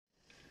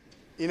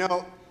You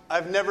know,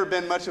 I've never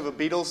been much of a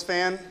Beatles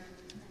fan,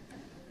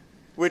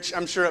 which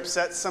I'm sure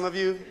upsets some of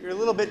you. You're a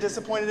little bit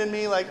disappointed in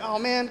me, like, oh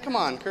man, come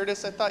on,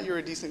 Curtis, I thought you were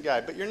a decent guy,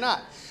 but you're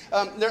not.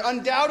 They're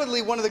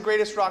undoubtedly one of the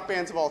greatest rock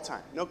bands of all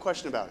time, no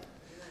question about it.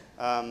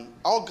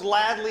 I'll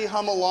gladly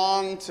hum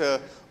along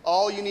to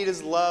All You Need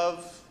Is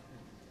Love,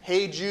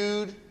 Hey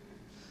Jude,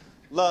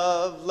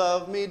 Love,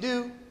 Love Me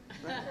Do.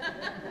 Right?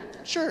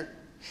 Sure.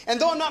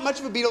 And though I'm not much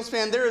of a Beatles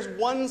fan, there is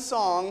one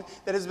song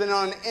that has been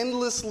on an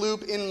endless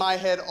loop in my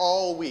head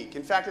all week.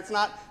 In fact, it's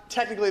not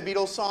technically a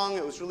Beatles song.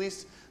 It was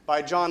released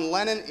by John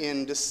Lennon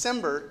in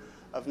December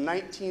of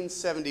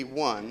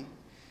 1971.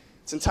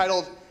 It's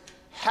entitled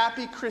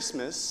Happy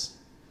Christmas,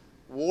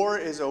 War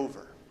is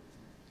Over.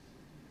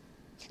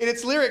 In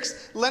its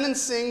lyrics, Lennon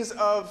sings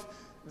of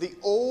the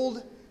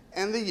old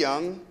and the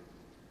young,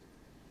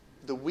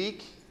 the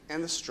weak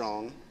and the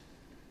strong,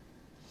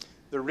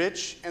 the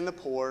rich and the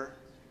poor,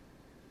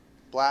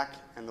 black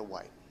and the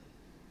white.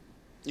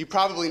 You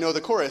probably know the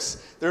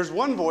chorus. There's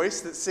one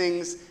voice that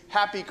sings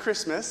Happy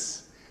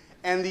Christmas,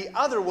 and the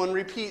other one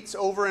repeats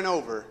over and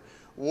over,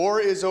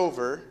 war is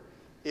over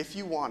if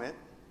you want it.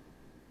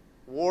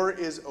 War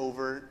is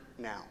over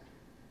now.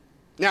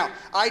 Now,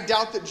 I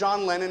doubt that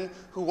John Lennon,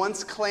 who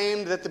once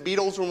claimed that the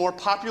Beatles were more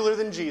popular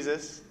than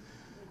Jesus,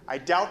 I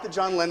doubt that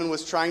John Lennon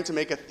was trying to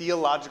make a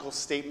theological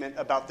statement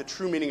about the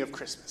true meaning of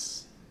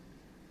Christmas.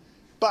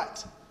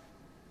 But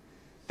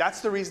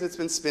that's the reason it's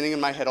been spinning in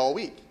my head all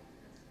week.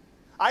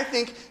 I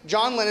think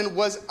John Lennon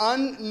was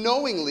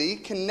unknowingly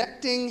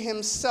connecting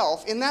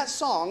himself in that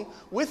song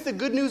with the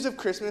good news of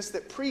Christmas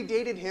that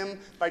predated him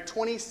by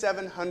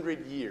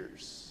 2,700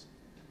 years.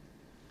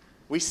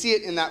 We see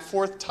it in that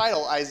fourth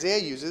title Isaiah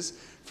uses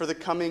for the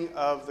coming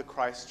of the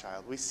Christ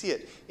child. We see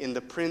it in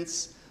the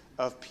Prince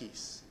of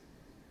Peace.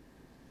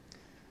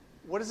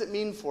 What does it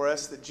mean for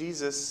us that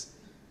Jesus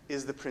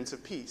is the Prince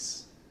of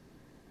Peace?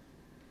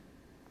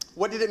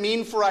 What did it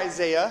mean for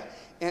Isaiah,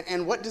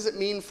 and what does it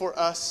mean for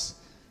us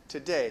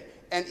today?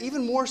 And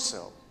even more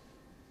so,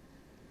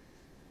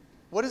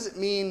 what does it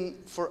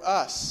mean for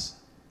us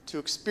to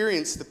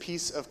experience the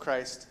peace of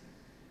Christ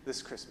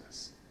this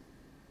Christmas?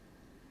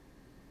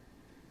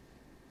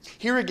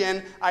 Here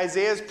again,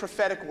 Isaiah's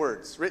prophetic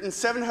words, written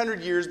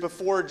 700 years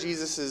before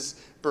Jesus'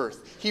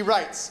 birth. He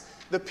writes,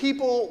 the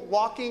people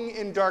walking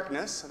in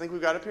darkness, I think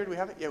we've got it up here, do we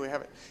have it? Yeah, we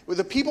have it.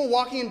 The people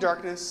walking in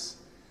darkness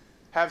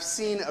have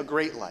seen a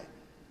great light.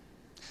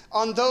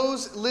 On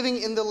those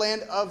living in the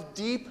land of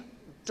deep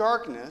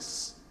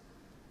darkness,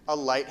 a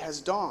light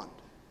has dawned.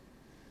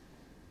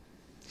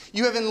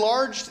 You have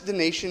enlarged the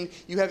nation.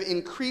 You have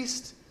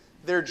increased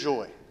their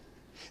joy.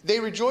 They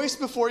rejoice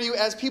before you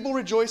as people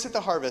rejoice at the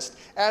harvest,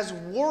 as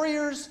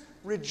warriors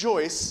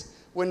rejoice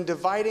when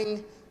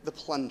dividing the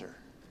plunder.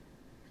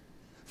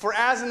 For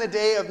as in the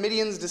day of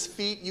Midian's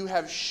defeat, you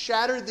have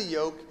shattered the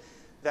yoke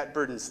that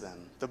burdens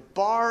them, the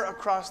bar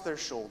across their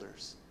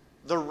shoulders,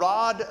 the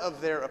rod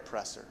of their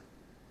oppressor.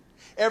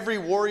 Every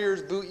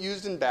warrior's boot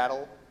used in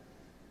battle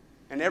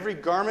and every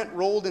garment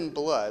rolled in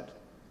blood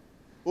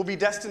will be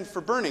destined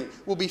for burning,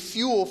 will be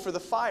fuel for the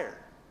fire.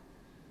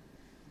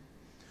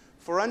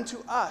 For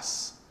unto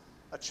us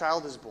a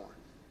child is born,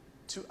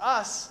 to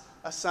us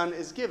a son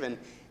is given,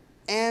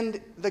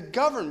 and the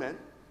government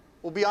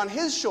will be on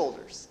his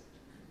shoulders.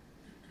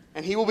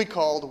 And he will be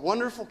called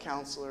Wonderful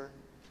Counselor,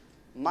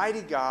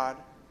 Mighty God,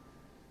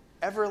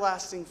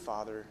 Everlasting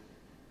Father,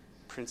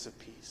 Prince of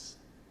Peace.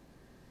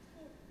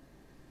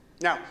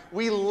 Now,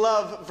 we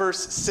love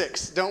verse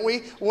 6, don't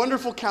we?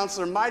 Wonderful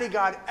Counselor, Mighty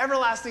God,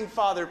 Everlasting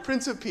Father,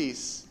 Prince of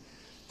Peace.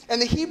 And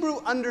the Hebrew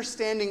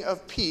understanding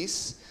of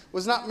peace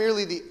was not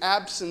merely the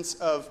absence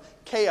of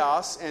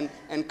chaos and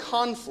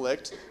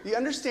conflict. The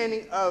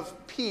understanding of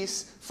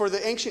peace for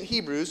the ancient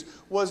Hebrews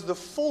was the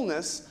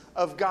fullness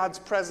of God's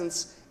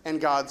presence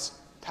and God's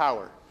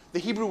power. The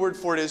Hebrew word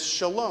for it is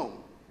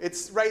shalom.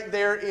 It's right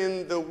there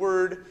in the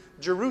word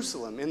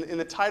Jerusalem, in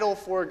the title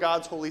for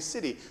God's holy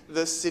city,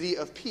 the city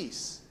of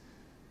peace.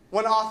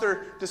 One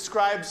author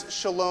describes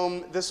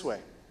shalom this way.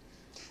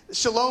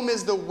 Shalom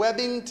is the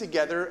webbing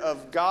together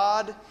of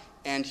God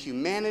and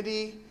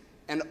humanity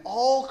and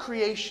all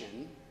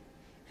creation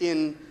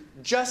in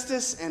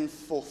justice and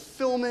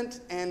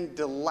fulfillment and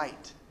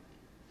delight.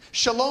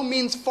 Shalom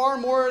means far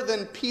more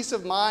than peace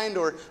of mind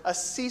or a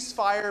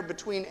ceasefire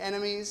between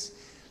enemies.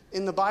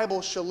 In the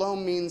Bible,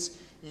 shalom means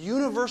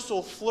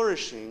universal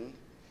flourishing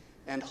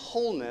and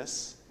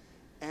wholeness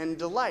and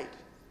delight.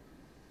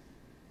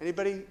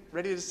 Anybody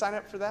ready to sign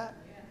up for that?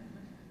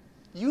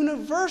 Yeah.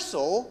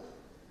 Universal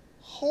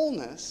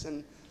wholeness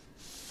and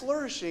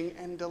flourishing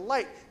and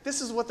delight. This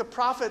is what the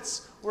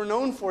prophets were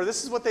known for.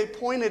 This is what they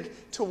pointed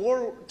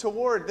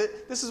toward.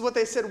 This is what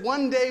they said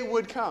one day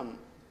would come.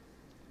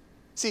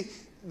 See,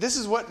 this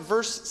is what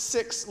verse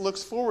 6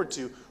 looks forward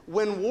to.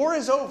 When war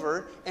is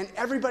over and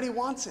everybody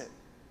wants it.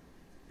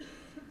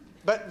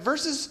 But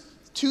verses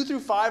 2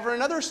 through 5 are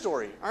another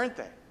story, aren't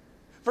they?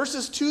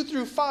 Verses 2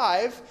 through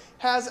 5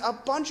 has a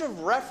bunch of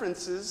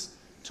references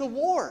to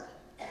war.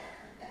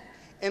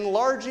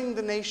 Enlarging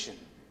the nation,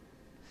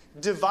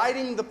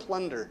 dividing the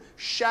plunder,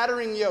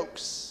 shattering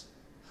yokes,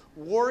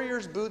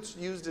 warriors' boots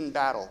used in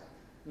battle,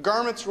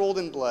 garments rolled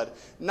in blood.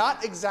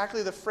 Not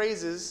exactly the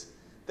phrases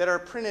that are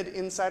printed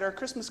inside our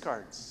Christmas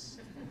cards.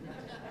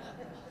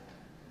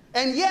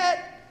 And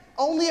yet,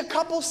 only a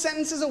couple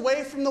sentences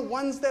away from the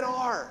ones that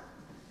are.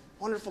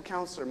 Wonderful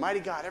Counselor, Mighty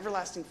God,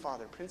 Everlasting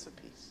Father, Prince of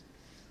Peace.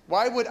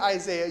 Why would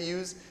Isaiah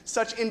use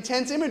such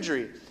intense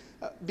imagery?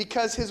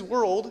 Because his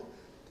world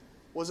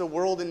was a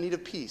world in need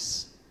of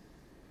peace.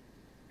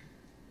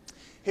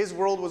 His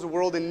world was a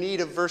world in need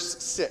of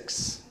verse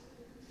 6.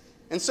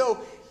 And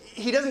so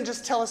he doesn't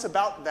just tell us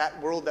about that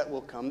world that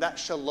will come, that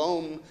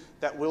shalom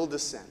that will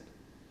descend.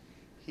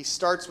 He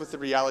starts with the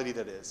reality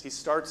that is. He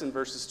starts in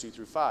verses 2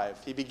 through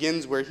 5. He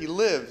begins where he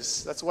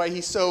lives. That's why he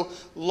so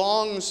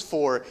longs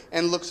for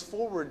and looks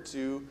forward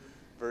to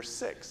verse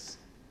 6.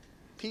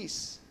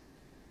 Peace.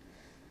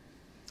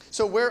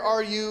 So where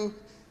are you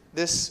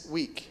this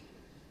week?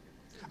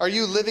 Are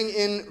you living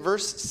in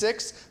verse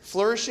 6,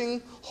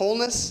 flourishing,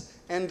 wholeness,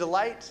 and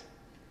delight?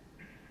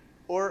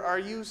 Or are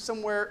you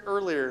somewhere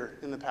earlier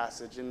in the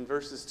passage, in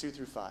verses 2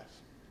 through 5?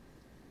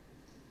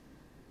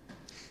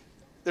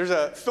 There's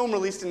a film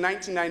released in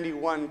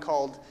 1991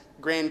 called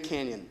Grand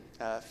Canyon.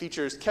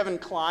 Features Kevin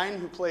Kline,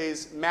 who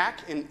plays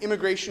Mac, an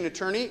immigration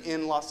attorney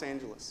in Los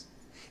Angeles.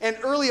 And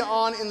early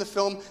on in the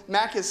film,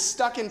 Mac is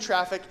stuck in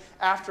traffic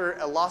after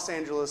a Los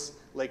Angeles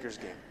Lakers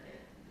game.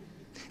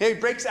 He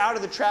breaks out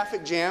of the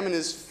traffic jam in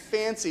his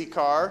fancy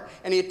car,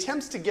 and he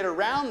attempts to get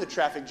around the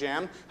traffic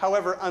jam,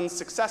 however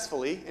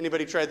unsuccessfully.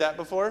 Anybody tried that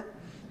before?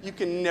 You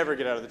can never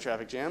get out of the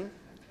traffic jam.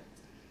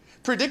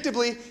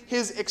 Predictably,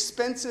 his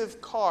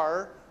expensive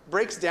car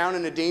breaks down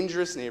in a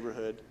dangerous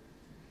neighborhood.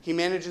 He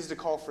manages to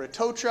call for a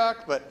tow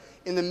truck, but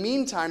in the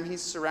meantime,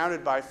 he's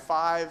surrounded by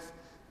 5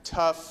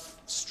 tough,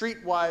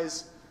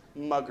 streetwise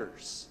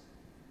muggers.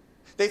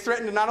 They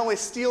threaten to not only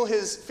steal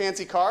his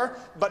fancy car,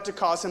 but to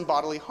cause him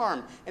bodily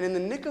harm. And in the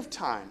nick of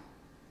time,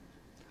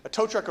 a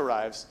tow truck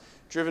arrives,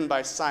 driven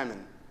by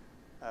Simon,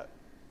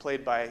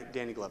 played by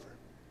Danny Glover.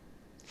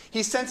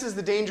 He senses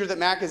the danger that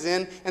Mac is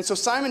in, and so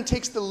Simon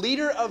takes the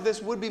leader of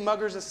this would-be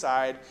muggers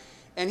aside,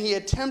 and he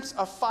attempts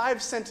a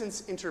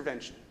 5-sentence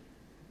intervention.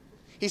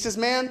 He says,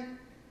 man,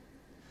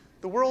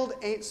 the world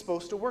ain't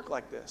supposed to work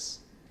like this.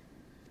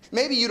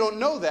 Maybe you don't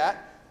know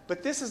that,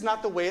 but this is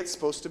not the way it's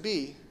supposed to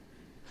be.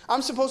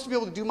 I'm supposed to be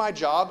able to do my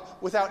job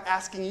without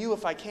asking you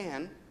if I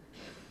can.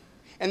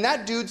 And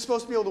that dude's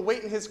supposed to be able to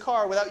wait in his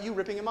car without you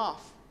ripping him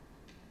off.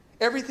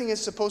 Everything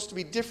is supposed to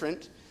be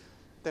different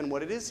than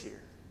what it is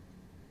here.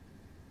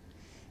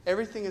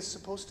 Everything is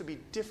supposed to be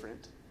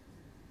different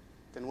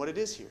than what it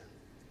is here.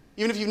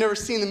 Even if you've never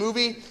seen the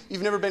movie,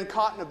 you've never been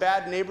caught in a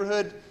bad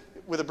neighborhood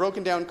with a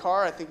broken down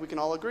car, I think we can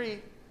all agree,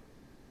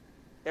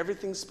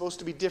 everything's supposed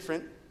to be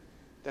different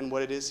than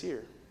what it is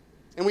here.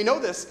 And we know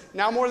this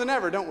now more than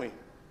ever, don't we?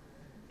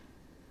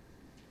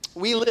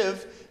 We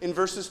live in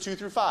verses 2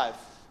 through 5.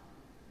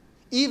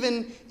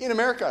 Even in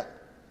America,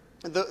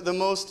 the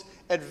most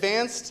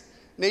advanced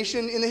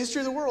nation in the history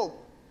of the world.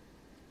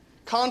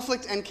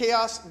 Conflict and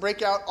chaos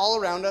break out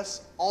all around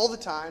us, all the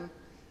time,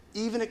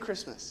 even at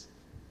Christmas.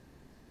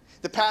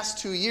 The past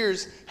 2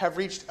 years have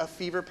reached a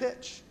fever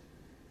pitch.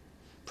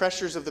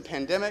 Pressures of the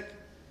pandemic,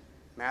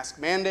 mask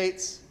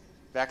mandates,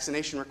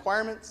 vaccination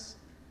requirements.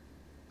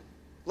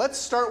 Let's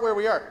start where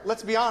we are.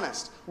 Let's be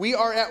honest. We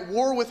are at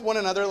war with one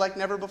another like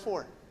never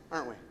before,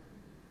 aren't we?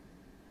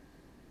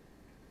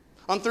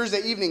 On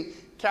Thursday evening,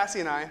 Cassie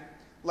and I,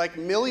 like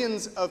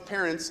millions of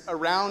parents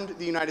around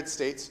the United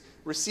States,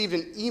 received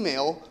an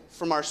email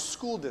from our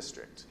school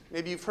district.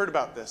 Maybe you've heard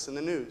about this in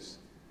the news.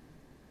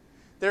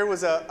 There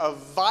was a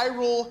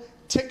viral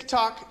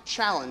TikTok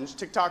challenge.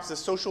 TikTok's a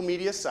social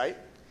media site.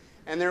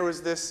 And there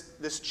was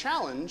this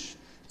challenge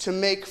to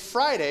make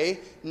Friday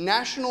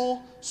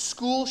National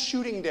School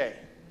Shooting Day.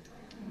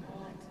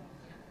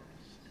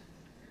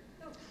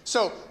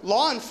 So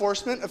law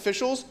enforcement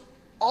officials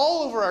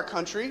all over our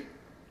country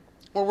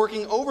were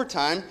working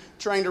overtime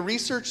trying to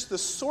research the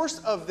source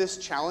of this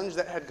challenge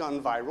that had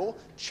gone viral,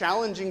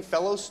 challenging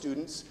fellow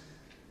students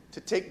to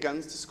take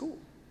guns to school.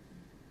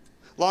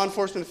 Law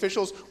enforcement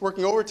officials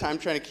working overtime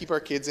trying to keep our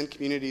kids and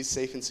communities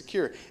safe and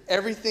secure.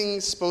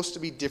 Everything's supposed to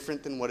be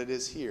different than what it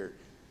is here.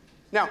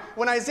 Now,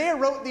 when Isaiah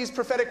wrote these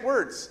prophetic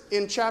words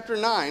in chapter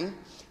 9,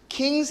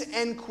 kings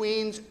and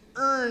queens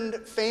earned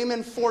fame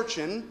and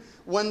fortune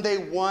when they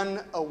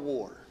won a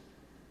war.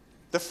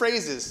 The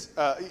phrases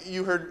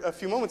you heard a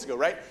few moments ago,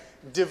 right?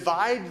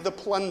 Divide the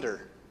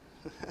plunder.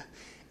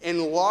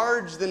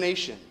 Enlarge the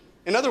nation.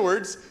 In other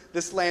words,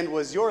 this land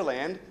was your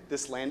land,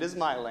 this land is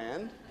my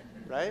land,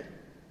 right?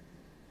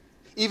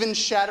 Even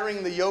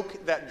shattering the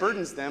yoke that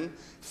burdens them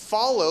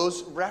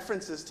follows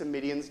references to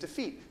Midian's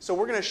defeat. So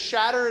we're going to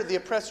shatter the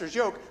oppressor's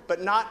yoke,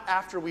 but not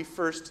after we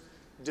first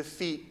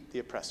defeat the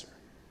oppressor.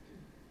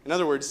 In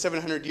other words,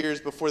 700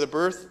 years before the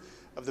birth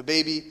of the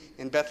baby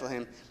in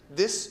Bethlehem,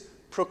 this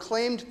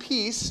proclaimed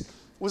peace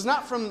was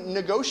not from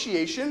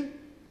negotiation,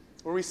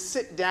 where we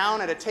sit down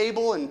at a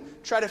table and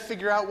try to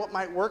figure out what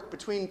might work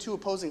between two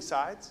opposing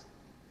sides.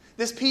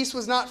 This peace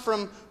was not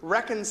from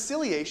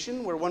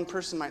reconciliation, where one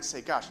person might say,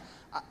 gosh,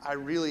 I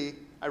really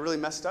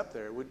messed up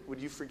there. Would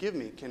you forgive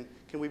me? Can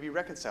we be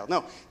reconciled?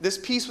 No, this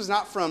peace was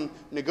not from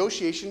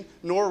negotiation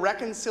nor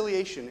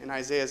reconciliation in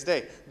Isaiah's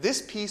day.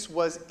 This peace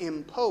was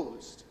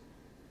imposed.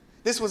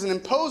 This was an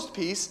imposed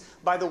peace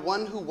by the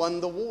one who won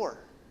the war.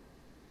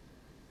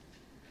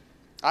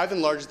 I've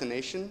enlarged the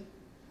nation.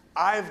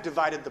 I've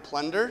divided the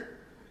plunder.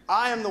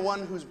 I am the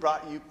one who's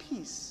brought you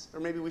peace. Or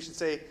maybe we should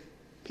say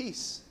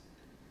peace.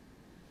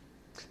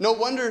 No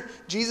wonder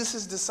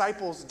Jesus'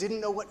 disciples didn't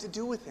know what to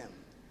do with him.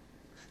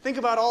 Think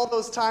about all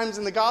those times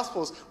in the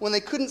Gospels when they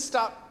couldn't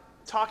stop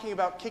talking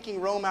about kicking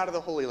Rome out of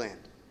the Holy Land.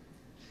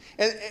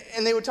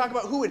 And they would talk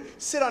about who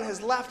would sit on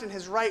his left and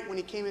his right when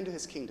he came into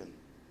his kingdom.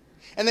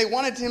 And they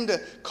wanted him to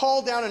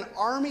call down an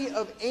army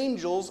of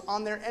angels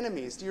on their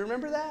enemies. Do you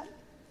remember that?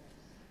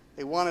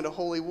 They wanted a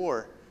holy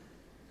war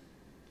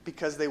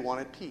because they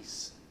wanted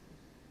peace.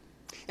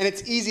 And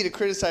it's easy to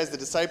criticize the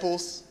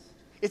disciples.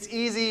 It's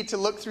easy to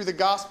look through the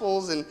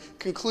Gospels and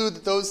conclude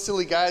that those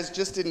silly guys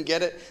just didn't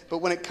get it. But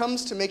when it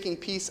comes to making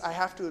peace, I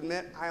have to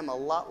admit, I am a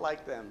lot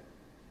like them.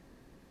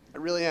 I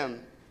really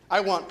am.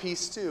 I want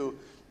peace too.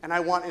 And I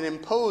want an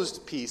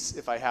imposed peace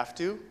if I have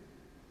to,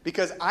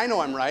 because I know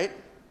I'm right.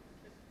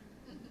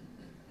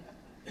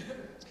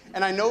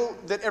 And I know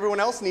that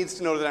everyone else needs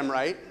to know that I'm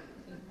right.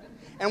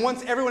 And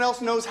once everyone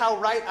else knows how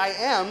right I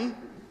am,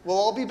 we'll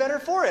all be better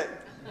for it.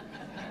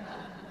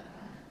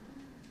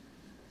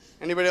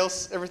 Anybody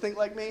else ever think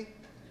like me?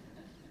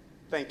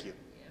 Thank you.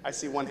 I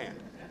see one hand.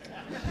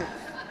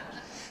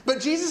 But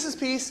Jesus'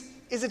 peace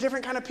is a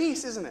different kind of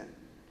peace, isn't it?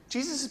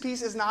 Jesus'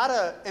 peace is not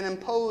an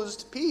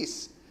imposed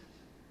peace.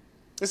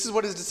 This is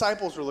what his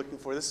disciples were looking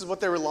for. This is what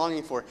they were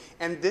longing for.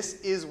 And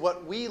this is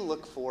what we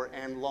look for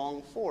and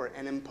long for,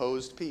 an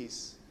imposed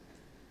peace.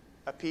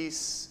 A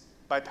peace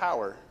by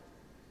power.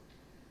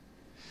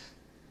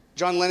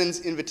 John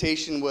Lennon's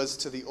invitation was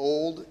to the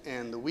old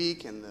and the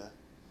weak and the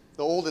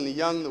old and the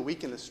young, the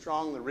weak and the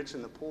strong, the rich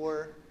and the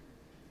poor.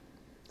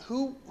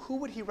 Who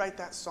would he write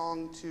that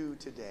song to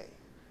today?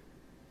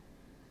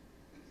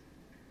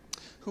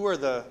 Who are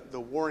the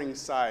warring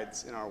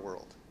sides in our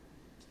world?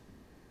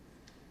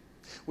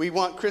 We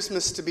want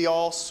Christmas to be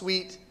all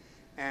sweet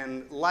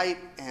and light,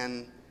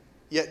 and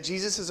yet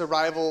Jesus'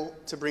 arrival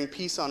to bring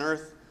peace on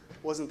earth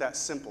wasn't that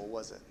simple,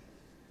 was it?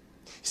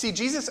 See,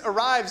 Jesus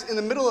arrives in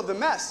the middle of the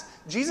mess.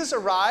 Jesus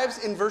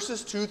arrives in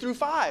verses 2 through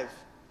 5.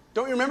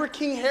 Don't you remember?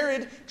 King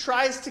Herod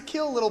tries to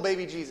kill little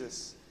baby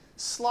Jesus,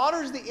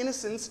 slaughters the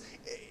innocents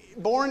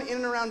born in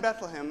and around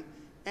Bethlehem,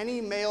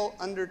 any male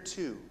under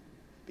 2,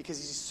 because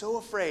he's so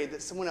afraid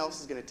that someone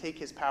else is going to take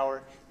his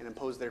power and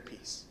impose their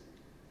peace.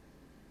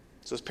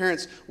 So his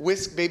parents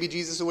whisk baby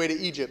Jesus away to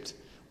Egypt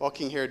while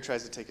King Herod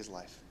tries to take his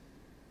life.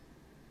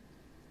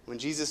 When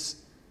Jesus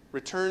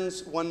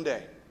returns one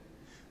day,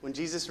 when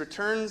Jesus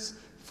returns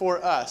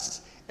for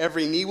us,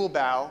 every knee will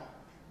bow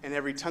and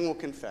every tongue will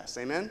confess.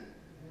 Amen?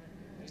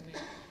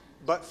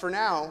 But for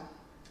now,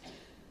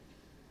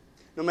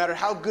 no matter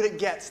how good it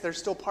gets, there's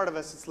still part of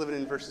us that's living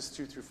in verses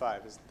 2 through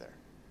 5, isn't there?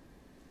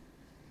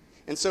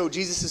 And so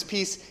Jesus'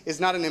 peace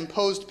is not an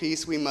imposed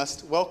peace. We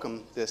must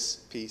welcome this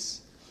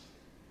peace.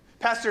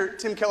 Pastor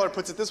Tim Keller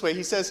puts it this way.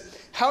 He says,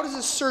 how does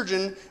a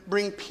surgeon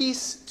bring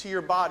peace to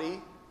your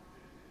body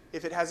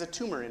if it has a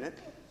tumor in it?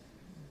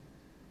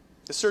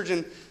 The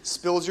surgeon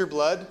spills your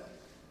blood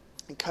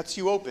and cuts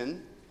you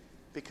open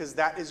because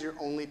that is your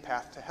only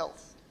path to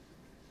health.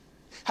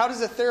 How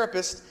does a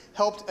therapist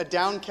help a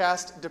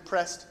downcast,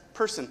 depressed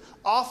person?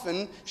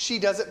 Often, she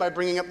does it by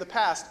bringing up the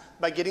past,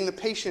 by getting the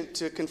patient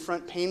to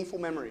confront painful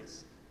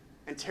memories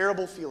and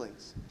terrible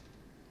feelings.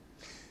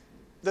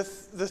 The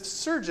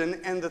surgeon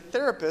and the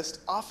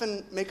therapist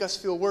often make us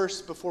feel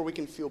worse before we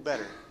can feel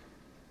better.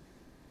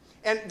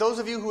 And those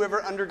of you who have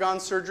ever undergone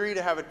surgery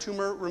to have a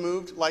tumor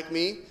removed, like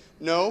me,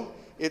 know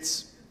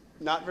it's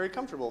not very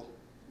comfortable.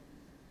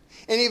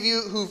 Any of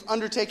you who've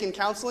undertaken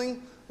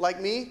counseling,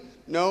 like me,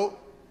 know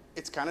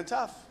it's kind of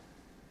tough.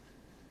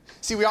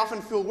 See, we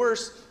often feel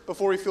worse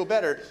before we feel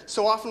better.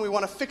 So often we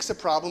want to fix a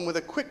problem with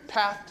a quick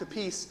path to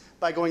peace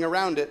by going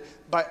around it,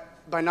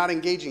 by not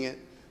engaging it.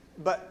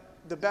 But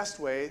the best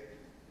way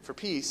for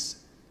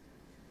peace,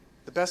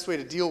 the best way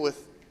to deal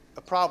with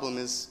a problem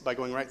is by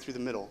going right through the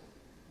middle.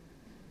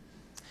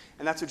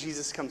 And that's what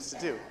Jesus comes to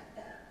do.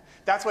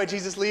 That's why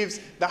Jesus leaves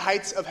the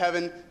heights of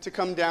heaven to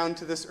come down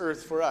to this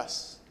earth for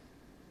us.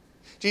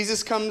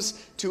 Jesus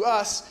comes to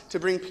us to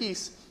bring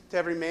peace to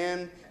every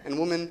man and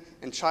woman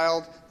and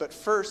child, but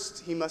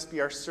first, he must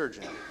be our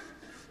surgeon.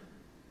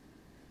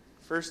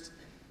 First,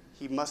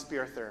 he must be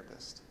our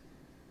therapist.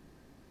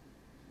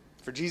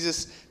 For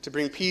Jesus to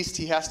bring peace,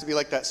 he has to be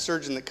like that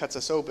surgeon that cuts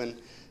us open,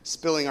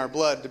 spilling our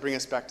blood to bring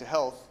us back to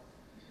health.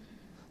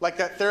 Like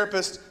that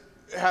therapist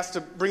has to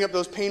bring up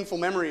those painful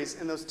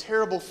memories and those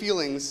terrible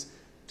feelings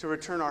to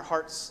return our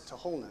hearts to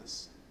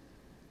wholeness.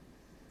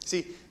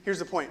 See, here's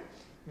the point.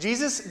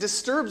 Jesus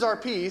disturbs our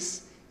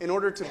peace in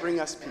order to bring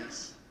us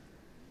peace.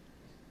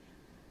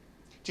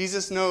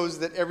 Jesus knows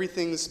that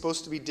everything is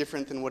supposed to be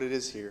different than what it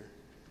is here.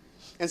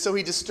 And so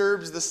he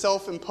disturbs the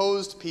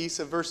self-imposed peace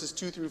of verses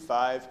 2 through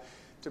 5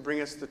 to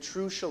bring us the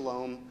true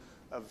shalom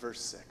of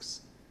verse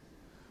 6,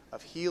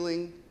 of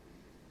healing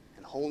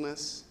and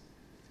wholeness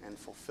and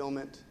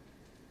fulfillment.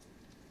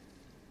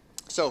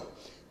 So,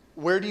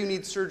 where do you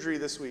need surgery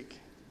this week?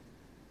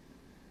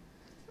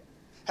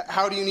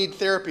 How do you need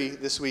therapy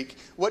this week?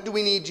 What do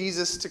we need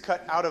Jesus to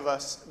cut out of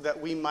us that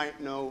we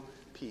might know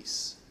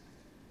peace?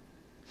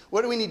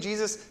 What do we need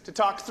Jesus to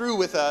talk through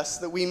with us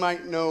that we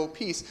might know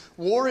peace?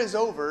 War is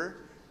over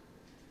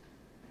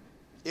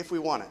if we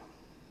want it.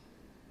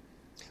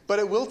 But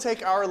it will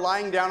take our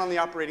lying down on the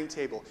operating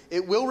table.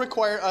 It will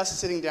require us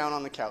sitting down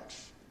on the couch.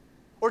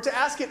 Or to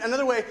ask it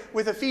another way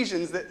with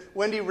Ephesians that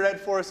Wendy read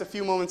for us a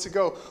few moments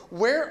ago,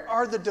 where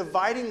are the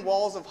dividing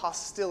walls of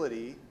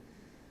hostility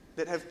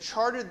that have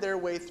charted their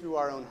way through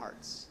our own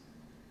hearts?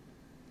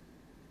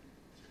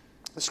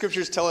 The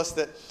scriptures tell us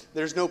that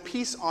there's no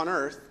peace on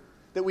earth,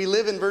 that we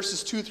live in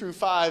verses 2 through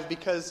 5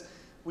 because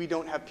we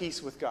don't have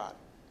peace with God.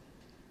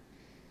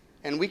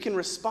 And we can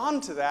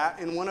respond to that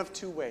in one of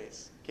two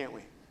ways, can't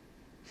we?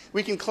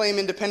 We can claim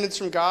independence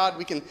from God.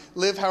 We can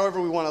live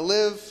however we want to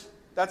live.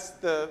 That's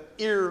the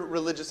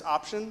irreligious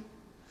option.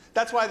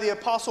 That's why the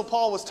Apostle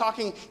Paul was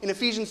talking in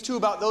Ephesians 2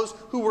 about those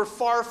who were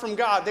far from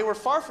God. They were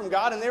far from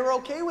God and they were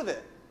okay with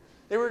it.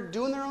 They were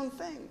doing their own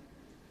thing.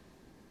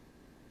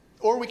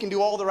 Or we can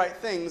do all the right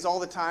things all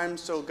the time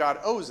so God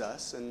owes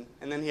us, and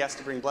then he has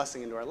to bring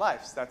blessing into our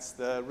lives. That's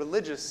the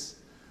religious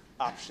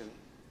option.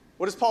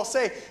 What does Paul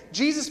say?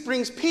 Jesus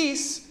brings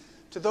peace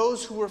to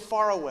those who are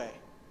far away.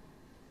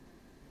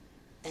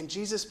 And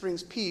Jesus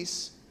brings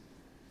peace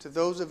to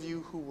those of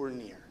you who were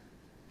near.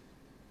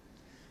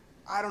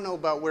 I don't know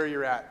about where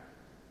you're at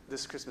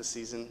this Christmas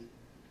season.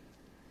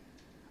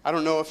 I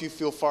don't know if you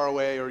feel far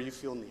away or you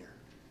feel near.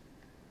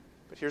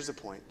 But here's the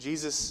point.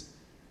 Jesus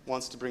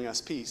wants to bring us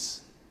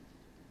peace.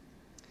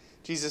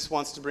 Jesus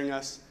wants to bring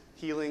us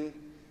healing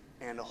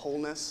and a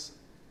wholeness.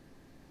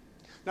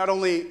 Not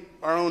only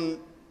our own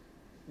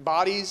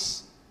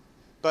bodies,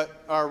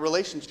 but our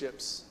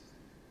relationships.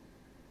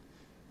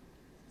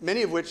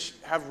 Many of which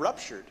have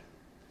ruptured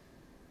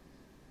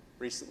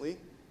recently.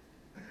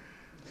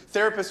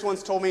 Therapist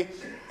once told me,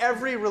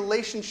 every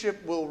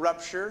relationship will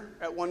rupture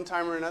at one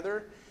time or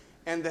another,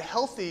 and the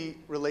healthy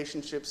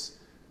relationships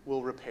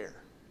will repair.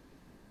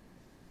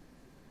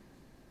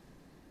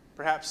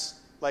 Perhaps,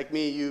 like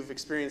me, you've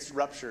experienced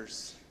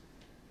ruptures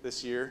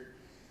this year,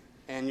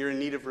 and you're in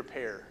need of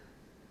repair.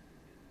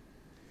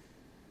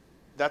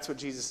 That's what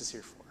Jesus is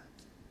here for.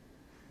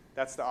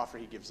 That's the offer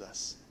he gives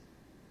us.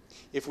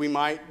 If we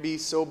might be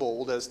so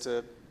bold as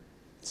to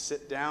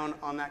sit down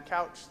on that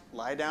couch,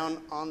 lie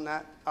down on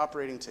that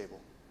operating table.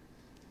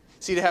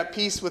 See, to have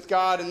peace with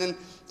God and then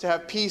to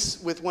have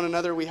peace with one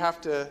another, we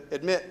have to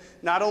admit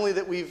not only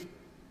that we've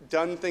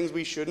done things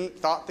we shouldn't,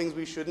 thought things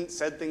we shouldn't,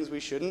 said things we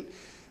shouldn't,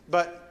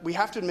 but we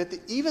have to admit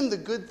that even the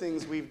good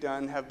things we've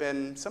done have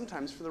been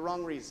sometimes for the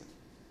wrong reason.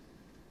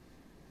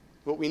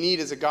 What we need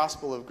is a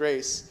gospel of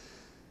grace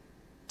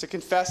to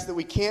confess that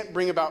we can't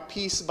bring about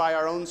peace by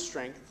our own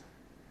strength.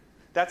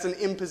 That's an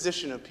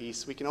imposition of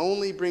peace. We can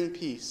only bring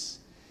peace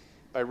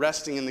by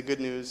resting in the good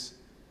news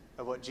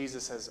of what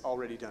Jesus has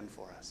already done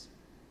for us.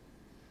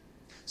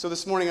 So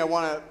this morning I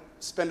want to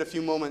spend a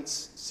few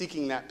moments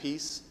seeking that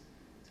peace.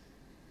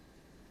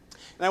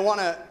 And I want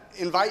to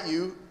invite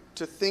you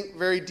to think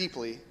very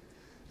deeply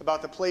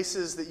about the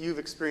places that you've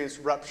experienced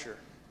rupture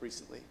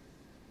recently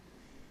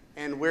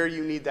and where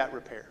you need that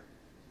repair.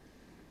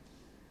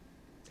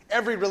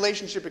 Every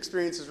relationship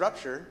experiences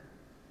rupture.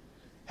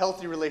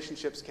 Healthy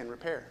relationships can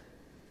repair.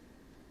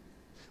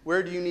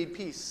 Where do you need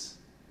peace?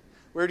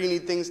 Where do you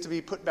need things to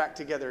be put back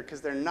together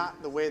because they're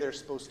not the way they're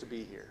supposed to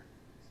be here?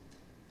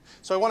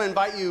 So I want to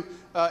invite you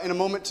in a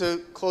moment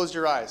to close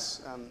your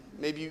eyes.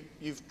 Maybe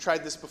you've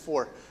tried this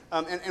before.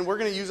 And we're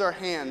going to use our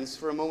hands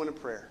for a moment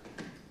of prayer.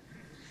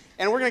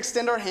 And we're going to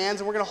extend our hands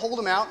and we're going to hold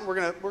them out and we're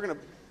going to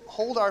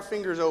hold our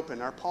fingers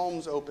open, our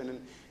palms open,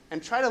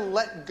 and try to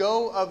let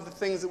go of the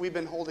things that we've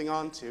been holding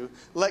on to.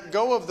 Let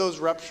go of those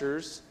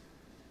ruptures.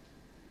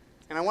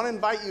 And I want to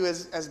invite you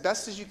as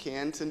best as you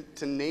can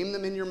to name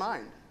them in your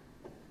mind.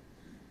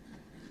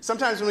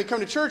 Sometimes when we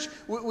come to church,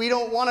 we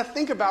don't want to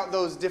think about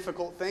those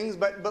difficult things,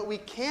 but we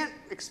can't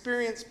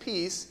experience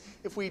peace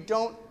if we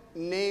don't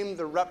name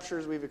the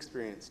ruptures we've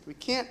experienced. We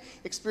can't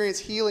experience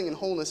healing and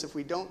wholeness if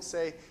we don't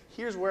say,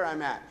 here's where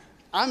I'm at.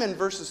 I'm in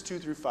verses 2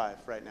 through 5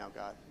 right now,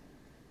 God.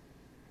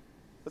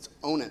 Let's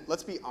own it.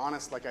 Let's be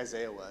honest like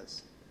Isaiah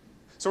was.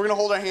 So we're going to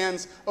hold our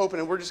hands open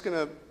and we're just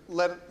going to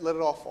let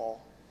it all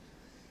fall.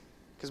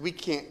 Because we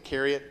can't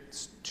carry it.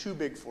 It's too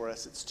big for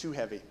us. It's too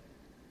heavy.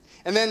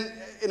 And then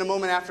in a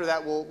moment after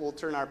that, we'll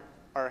turn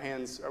our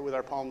hands with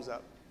our palms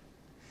up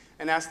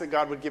and ask that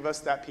God would give us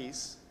that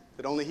peace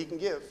that only he can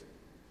give.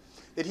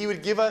 That he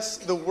would give us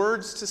the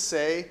words to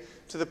say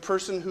to the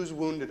person who's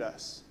wounded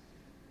us.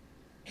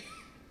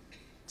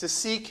 To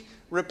seek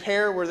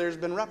repair where there's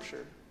been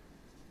rupture.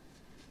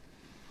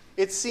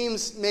 It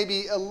seems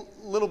maybe a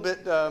little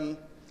bit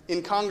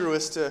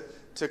incongruous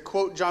to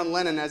quote John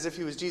Lennon as if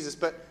he was Jesus,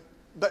 but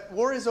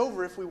war is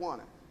over if we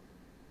want it,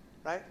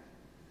 right?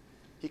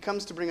 He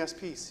comes to bring us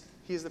peace.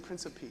 He is the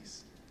Prince of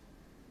Peace.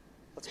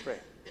 Let's pray.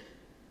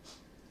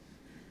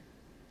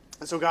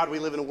 And so, God, we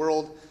live in a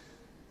world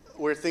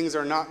where things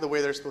are not the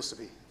way they're supposed to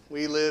be.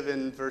 We live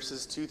in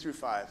verses 2 through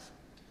 5,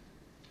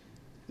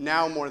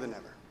 now more than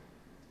ever.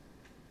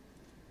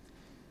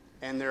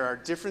 And there are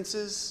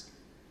differences,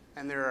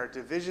 and there are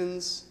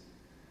divisions,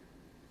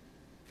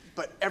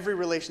 but every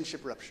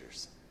relationship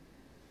ruptures.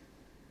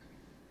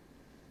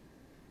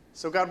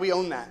 So, God, we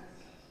own that.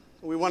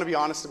 We want to be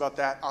honest about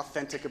that,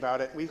 authentic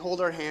about it. We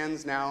hold our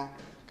hands now,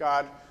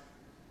 God,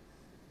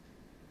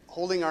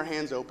 holding our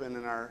hands open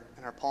and our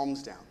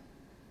palms down.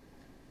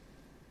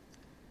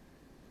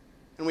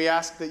 And we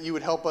ask that you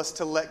would help us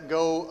to let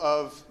go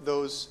of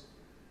those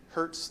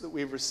hurts that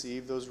we've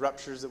received, those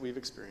ruptures that we've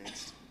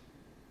experienced.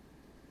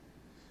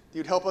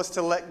 You'd help us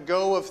to let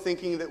go of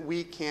thinking that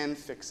we can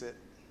fix it,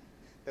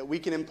 that we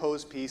can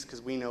impose peace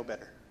because we know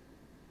better.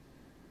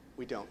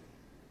 We don't.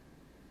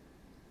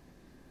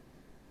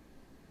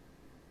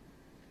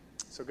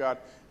 So God,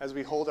 as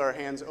we hold our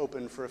hands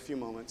open for a few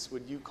moments,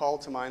 would you call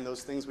to mind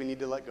those things we need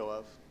to let go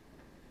of?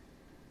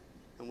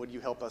 And would you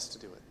help us to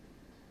do it?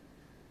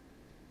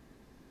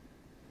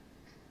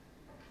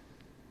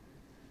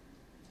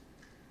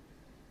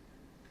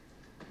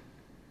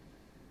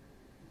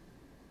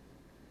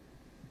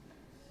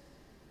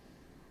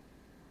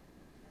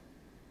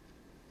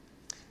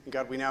 And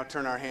God, we now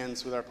turn our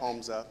hands with our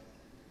palms up.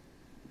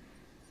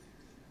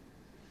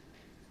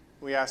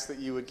 We ask that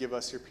you would give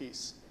us your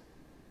peace.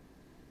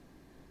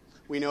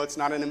 We know it's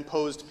not an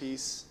imposed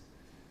peace.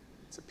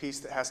 It's a peace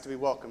that has to be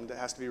welcomed, that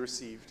has to be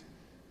received.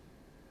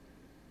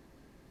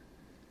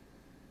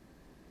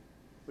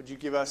 Would you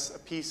give us a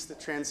peace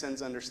that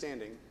transcends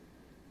understanding,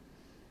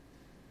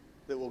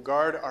 that will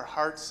guard our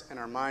hearts and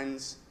our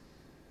minds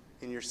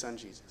in your Son,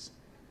 Jesus,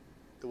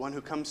 the one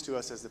who comes to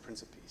us as the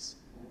Prince of Peace.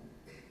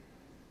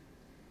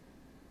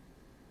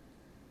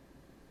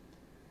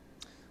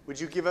 Would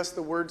you give us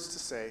the words to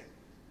say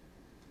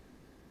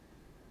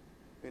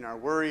in our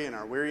worry and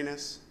our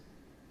weariness,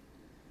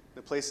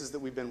 the places that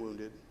we've been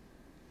wounded?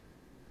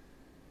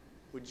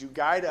 Would you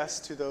guide us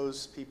to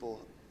those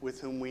people with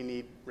whom we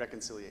need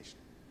reconciliation?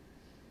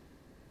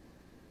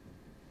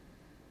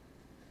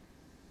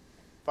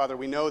 Father,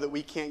 we know that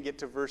we can't get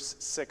to verse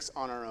 6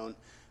 on our own,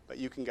 but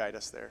you can guide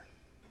us there.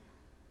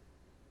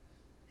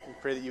 We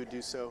pray that you would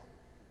do so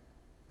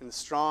in the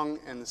strong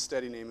and the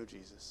steady name of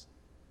Jesus,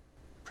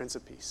 Prince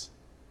of Peace.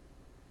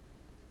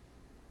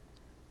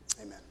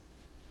 Amen.